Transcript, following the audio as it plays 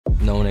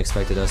No one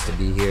expected us to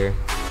be here.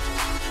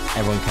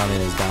 Everyone counted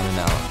us down and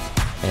out,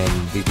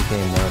 and we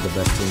became one of the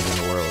best teams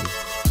in the world.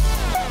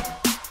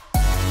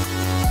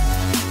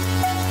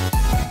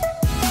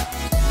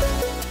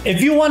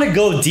 If you want to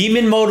go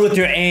demon mode with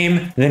your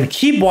aim, then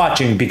keep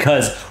watching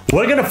because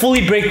we're going to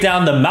fully break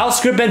down the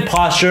mouse grip and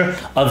posture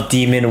of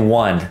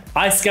Demon1.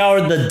 I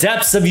scoured the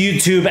depths of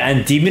YouTube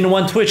and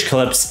Demon1 Twitch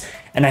clips,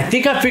 and I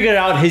think I figured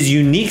out his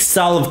unique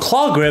style of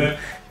claw grip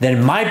that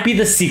might be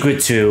the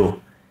secret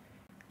to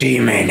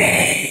Demon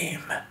Aim.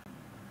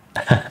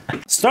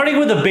 Starting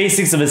with the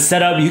basics of his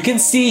setup, you can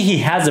see he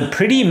has a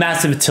pretty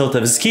massive tilt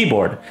of his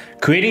keyboard,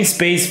 creating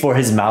space for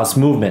his mouse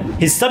movement.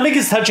 His stomach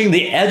is touching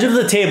the edge of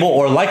the table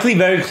or likely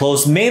very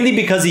close, mainly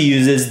because he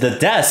uses the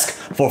desk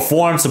for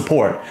forearm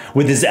support,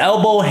 with his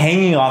elbow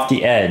hanging off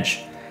the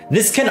edge.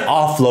 This can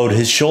offload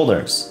his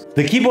shoulders.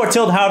 The keyboard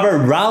tilt, however,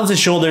 rounds his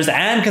shoulders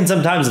and can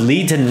sometimes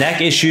lead to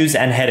neck issues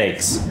and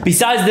headaches.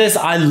 Besides this,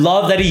 I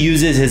love that he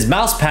uses his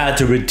mouse pad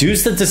to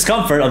reduce the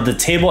discomfort of the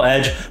table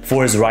edge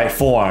for his right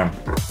forearm.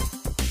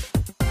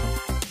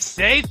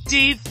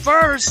 Safety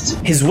first!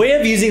 His way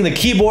of using the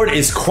keyboard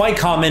is quite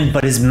common,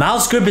 but his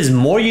mouse grip is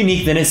more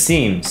unique than it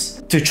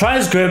seems. To try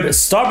his grip,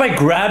 start by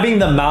grabbing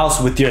the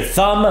mouse with your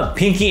thumb,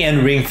 pinky,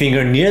 and ring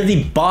finger near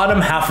the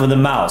bottom half of the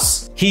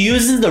mouse. He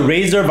uses the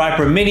Razer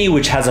Viper Mini,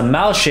 which has a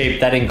mouse shape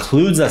that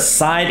includes a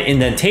side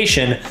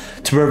indentation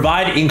to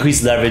provide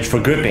increased leverage for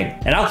gripping.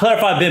 And I'll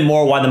clarify a bit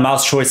more why the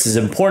mouse choice is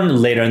important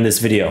later in this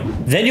video.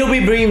 Then you'll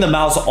be bringing the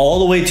mouse all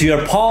the way to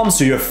your palm,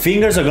 so your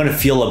fingers are going to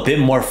feel a bit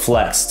more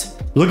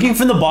flexed. Looking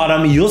from the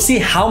bottom, you'll see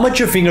how much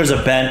your fingers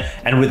are bent,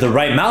 and with the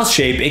right mouse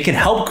shape, it can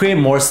help create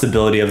more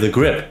stability of the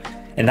grip.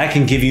 And that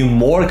can give you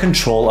more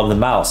control of the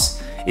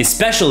mouse,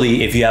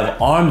 especially if you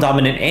have arm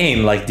dominant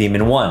aim like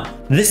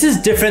Demon1. This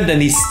is different than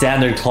the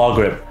standard claw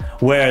grip,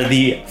 where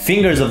the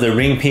fingers of the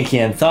ring, pinky,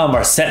 and thumb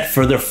are set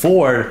further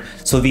forward,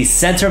 so the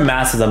center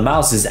mass of the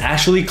mouse is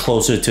actually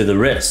closer to the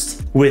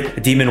wrist. With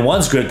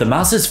Demon1's grip, the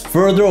mouse is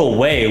further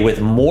away with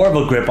more of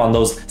a grip on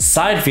those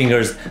side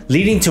fingers,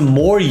 leading to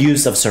more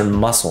use of certain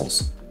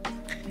muscles.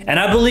 And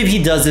I believe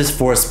he does this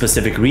for a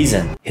specific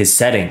reason: his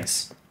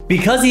settings.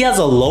 Because he has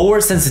a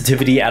lower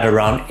sensitivity at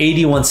around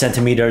 81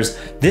 centimeters,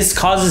 this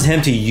causes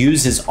him to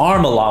use his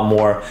arm a lot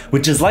more,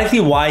 which is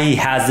likely why he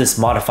has this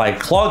modified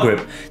claw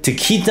grip to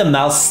keep the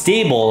mouse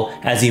stable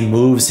as he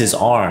moves his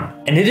arm.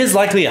 And it is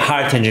likely a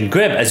higher tension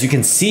grip, as you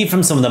can see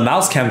from some of the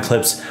mouse cam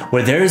clips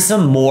where there is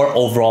some more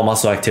overall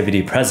muscle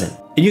activity present.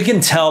 And you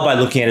can tell by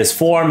looking at his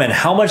form and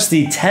how much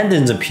the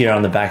tendons appear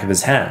on the back of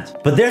his hand.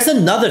 But there's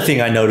another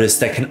thing I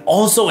noticed that can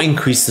also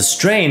increase the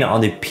strain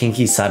on the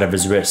pinky side of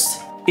his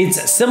wrist.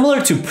 It's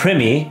similar to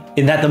Primi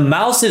in that the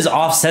mouse is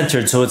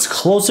off-centered, so it's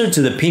closer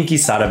to the pinky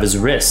side of his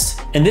wrist.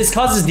 And this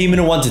causes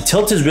Demon1 to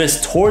tilt his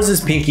wrist towards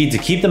his pinky to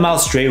keep the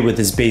mouse straight with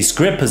his base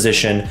grip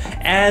position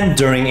and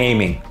during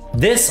aiming.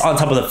 This, on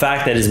top of the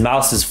fact that his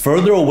mouse is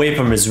further away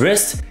from his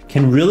wrist,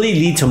 can really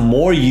lead to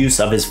more use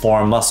of his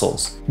forearm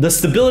muscles. The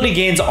stability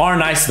gains are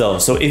nice though,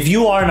 so if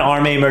you are an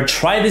arm aimer,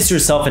 try this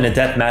yourself in a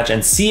deathmatch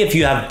and see if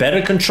you have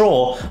better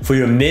control for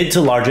your mid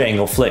to larger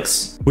angle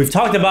flicks. We've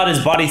talked about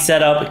his body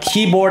setup,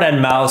 keyboard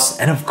and mouse,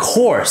 and of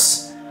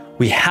course,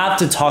 we have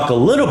to talk a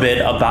little bit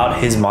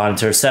about his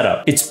monitor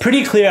setup. It's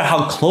pretty clear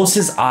how close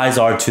his eyes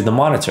are to the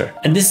monitor.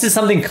 And this is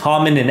something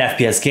common in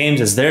FPS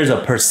games, as there's a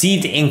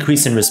perceived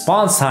increase in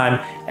response time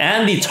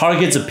and the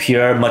targets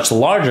appear much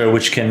larger,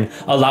 which can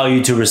allow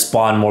you to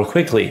respond more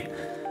quickly.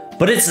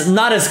 But it's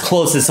not as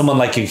close as someone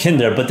like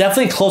Yukinder, but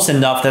definitely close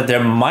enough that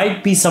there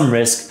might be some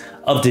risk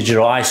of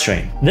digital eye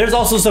strain. There's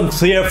also some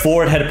clear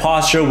forward head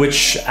posture,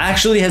 which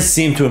actually has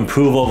seemed to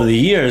improve over the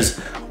years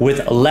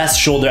with less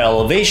shoulder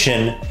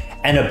elevation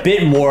and a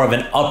bit more of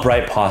an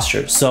upright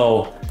posture.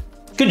 So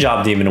good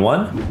job,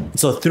 Demon1.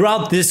 So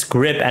throughout this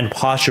grip and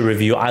posture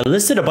review, I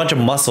listed a bunch of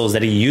muscles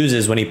that he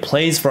uses when he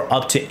plays for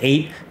up to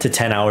 8 to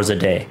 10 hours a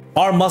day.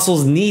 Our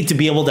muscles need to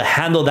be able to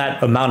handle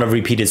that amount of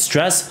repeated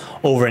stress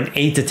over an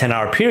 8 to 10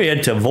 hour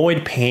period to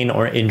avoid pain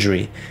or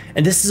injury.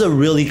 And this is a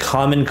really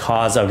common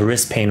cause of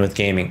wrist pain with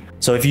gaming.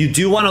 So if you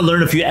do want to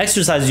learn a few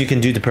exercises you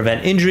can do to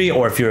prevent injury,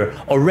 or if you're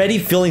already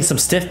feeling some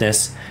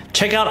stiffness,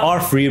 check out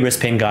our free wrist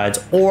pain guides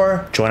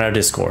or join our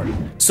Discord.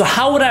 So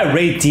how would I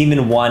rate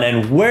Demon1,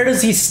 and where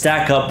does he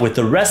stack up with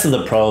the rest of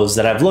the pros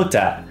that I've looked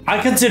at?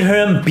 I consider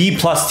him B+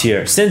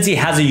 tier, since he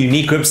has a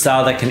unique grip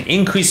style that can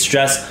increase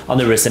stress on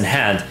the wrist and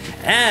hand,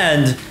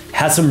 and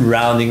has some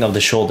rounding of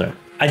the shoulder.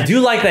 I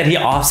do like that he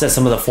offsets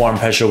some of the forearm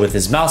pressure with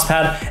his mouse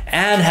pad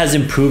and has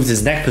improved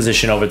his neck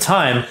position over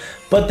time,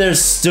 but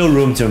there's still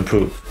room to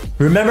improve.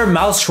 Remember,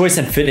 mouse choice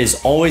and fit is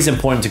always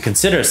important to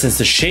consider, since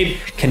the shape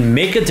can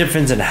make a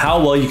difference in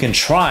how well you can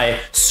try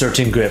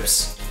certain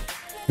grips.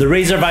 The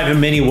Razer Viper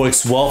Mini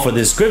works well for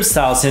this grip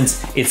style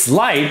since it's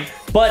light,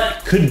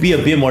 but could be a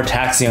bit more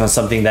taxing on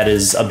something that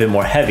is a bit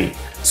more heavy.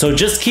 So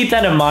just keep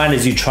that in mind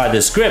as you try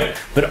this grip,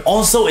 but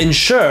also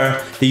ensure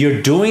that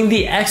you're doing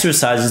the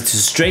exercises to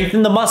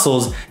strengthen the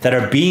muscles that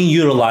are being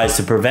utilized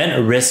to prevent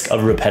a risk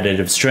of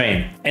repetitive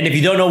strain. And if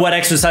you don't know what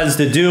exercises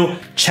to do,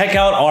 check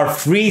out our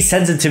free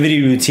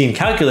sensitivity routine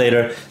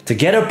calculator to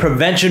get a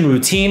prevention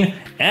routine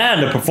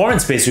and a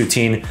performance-based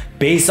routine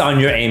based on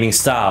your aiming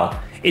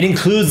style. It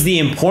includes the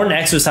important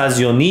exercises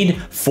you'll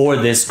need for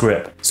this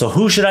grip. So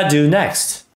who should I do next?